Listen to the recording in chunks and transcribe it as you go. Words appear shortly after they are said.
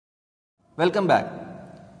Welcome back.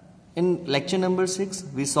 In lecture number 6,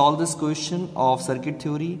 we solve this question of circuit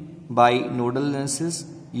theory by nodal analysis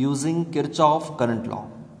using Kirchhoff current law.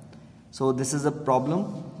 So this is a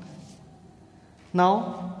problem.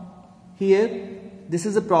 Now here this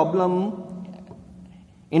is a problem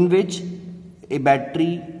in which a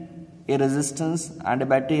battery, a resistance and a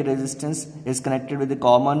battery resistance is connected with a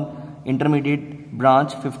common intermediate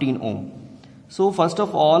branch 15 ohm. So first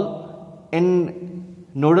of all, in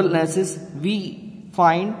nodal analysis we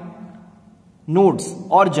find nodes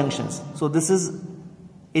or junctions. So this is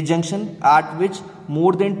a junction at which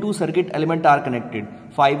more than two circuit elements are connected,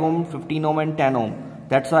 5 ohm, 15 ohm and 10 ohm.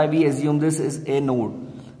 That's why we assume this is a node.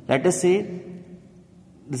 Let us say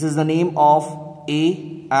this is the name of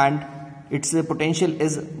A and its potential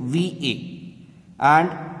is VA.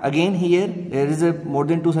 And again here there is a more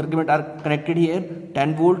than two circuit are connected here,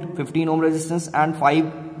 10 volt, 15 ohm resistance and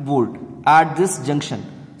 5 volt at this junction.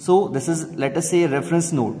 So this is, let us say, a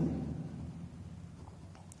reference node.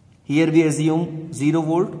 Here we assume 0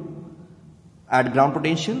 volt at ground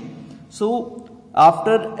potential. So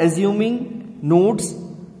after assuming nodes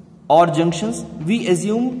or junctions, we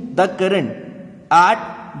assume the current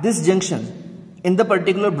at this junction in the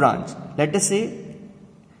particular branch. Let us say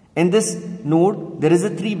in this node there is a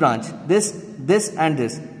 3 branch, this and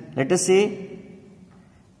this. Let us say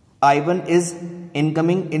I1 is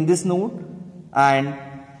incoming in this node and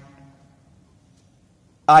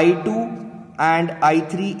I2 and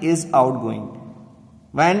I3 is outgoing.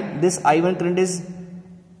 When this I1 current is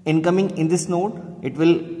incoming in this node, it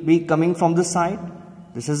will be coming from this side.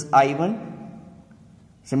 This is I1.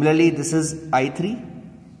 Similarly, this is I3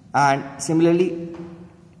 and similarly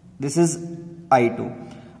this is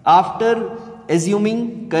I2. After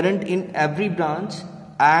assuming current in every branch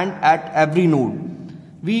and at every node,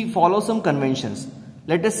 we follow some conventions.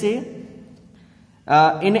 Let us say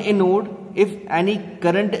in a node, if any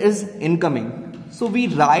current is incoming, so we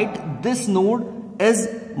write this node as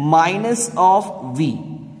minus of V.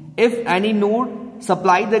 If any node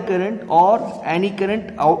supply the current or any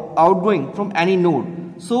current outgoing from any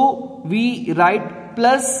node, so we write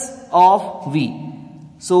plus of V.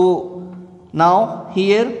 So now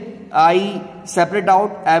here I separate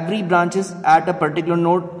out every branches at a particular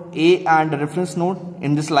node A and a reference node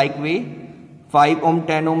in this like way, 5 ohm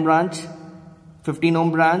 10 ohm branch, 15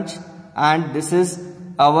 ohm branch, and this is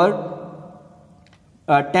our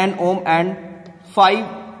 10 ohm and 5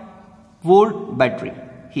 volt battery.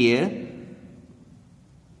 Here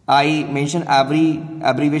I mentioned every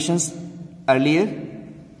abbreviations earlier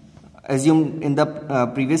assumed in the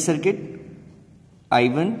previous circuit.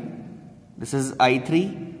 I1, this is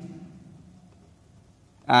I3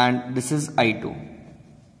 and this is I2.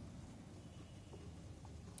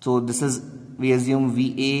 So this is, we assume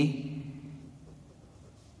VA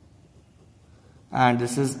and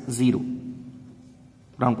this is 0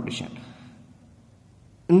 ground potential.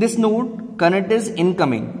 In this node current is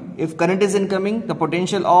incoming. If current is incoming, the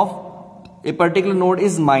potential of a particular node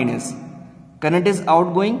is minus. Current is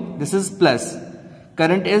outgoing, this is plus.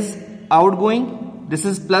 Current is outgoing, this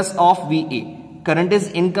is plus of VA. Current is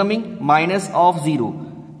incoming, minus of 0.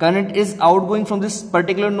 Current is outgoing from this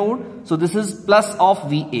particular node, so this is plus of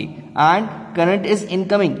VA. And current is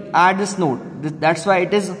incoming at this node, that's why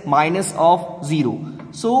it is minus of 0.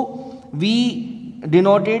 So we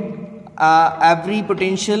denoted every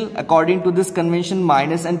potential according to this convention,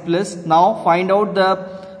 minus and plus. Now find out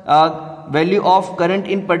the value of current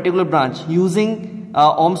in particular branch using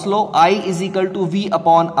Ohm's law. I is equal to V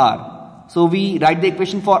upon R. So we write the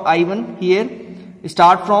equation for I1 here.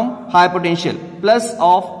 Start from high potential, plus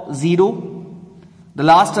of 0, the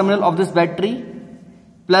last terminal of this battery,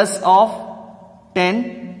 plus of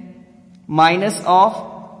 10, minus of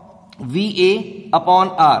VA upon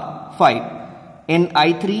R, 5. In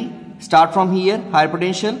I3, start from here, higher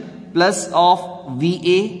potential, plus of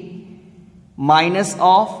VA, minus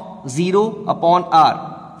of 0 upon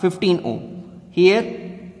R, 15 ohm.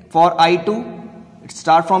 Here, for I2,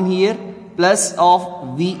 start from here, plus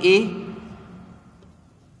of VA,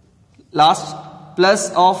 last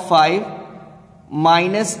plus of 5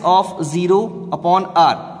 minus of 0 upon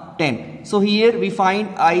R, 10. So here we find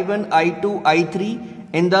I1, I2, I3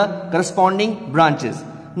 in the corresponding branches.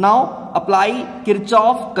 Now apply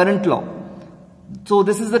Kirchhoff current law. So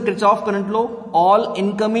this is the Kirchhoff current law. All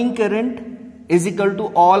incoming current is equal to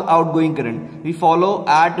all outgoing current. We follow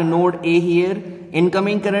at node A here.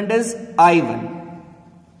 Incoming current is I1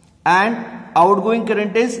 and outgoing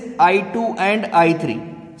current is I2 and I3.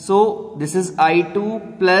 So this is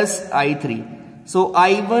I2 plus I3. So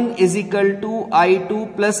I1 is equal to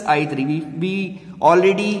I2 plus I3. We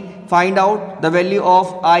already find out the value of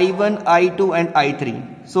I1, I2 and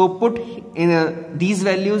I3. So put in these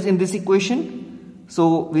values in this equation.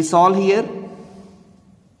 So we solve here.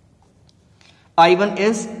 I1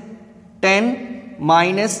 is 10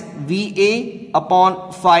 minus VA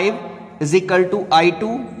upon 5 is equal to I2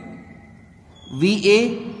 VA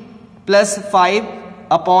plus 5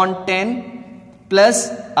 upon 10 plus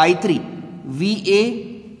I3 VA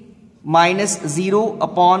minus 0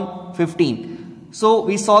 upon 15. So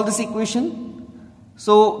we solve this equation.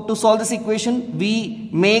 So to solve this equation, we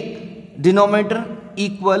make denominator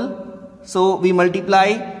equal. So we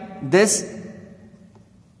multiply this,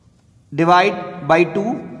 divide by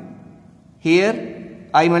 2. Here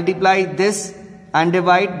I multiply this and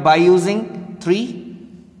divide by using 3.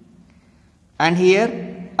 And here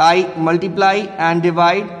I multiply and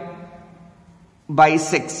divide by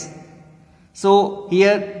 6. So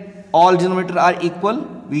here all denominator are equal.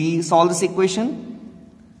 We solve this equation.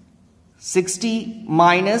 60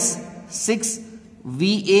 minus 6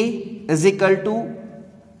 VA is equal to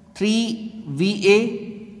 3 VA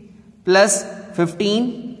plus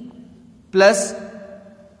 15 plus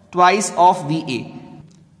twice of VA.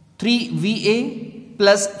 3 VA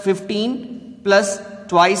plus 15 plus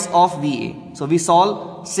twice of VA. So we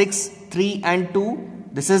solve 6, 3 and 2.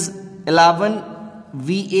 This is 11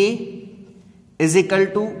 VA is equal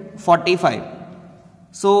to 45.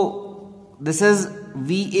 So this is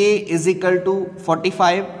VA is equal to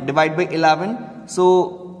 45 divided by 11. So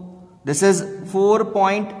this is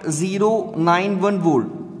 4.091 volt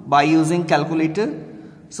by using calculator.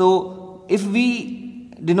 So if we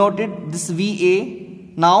denoted this VA,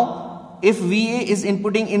 now if VA is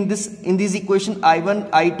inputting in this equation I1,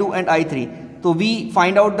 I2 and I3, so we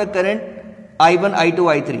find out the current I1, I2,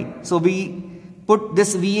 I3. So we put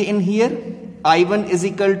this VA in here. I1 is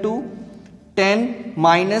equal to 10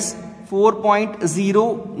 minus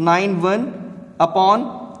 4.091 upon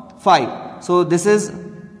 5. So this is,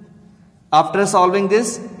 after solving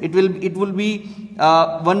this, it will be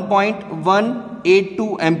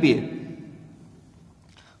 1.182 ampere.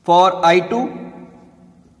 For I2,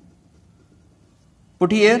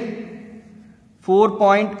 put here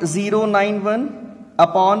 4.091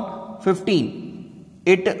 upon 15.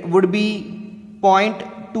 It would be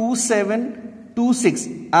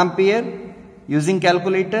 0.2726 ampere using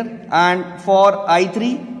calculator. And for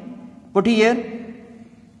I3, put here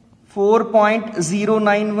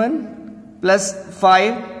 4.091 plus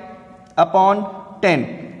 5 upon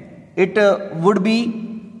 10. It would be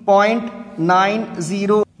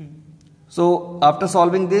 0.90. So after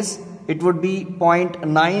solving this, it would be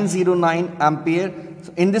 0.909 ampere.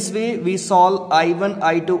 So in this way, we solve I1,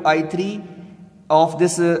 I2, I3 of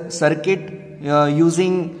this circuit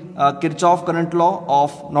using Kirchhoff current law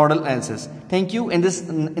of nodal analysis. Thank you. In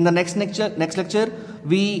the next lecture,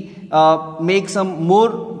 we make some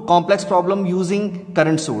more complex problem using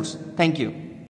current source. Thank you.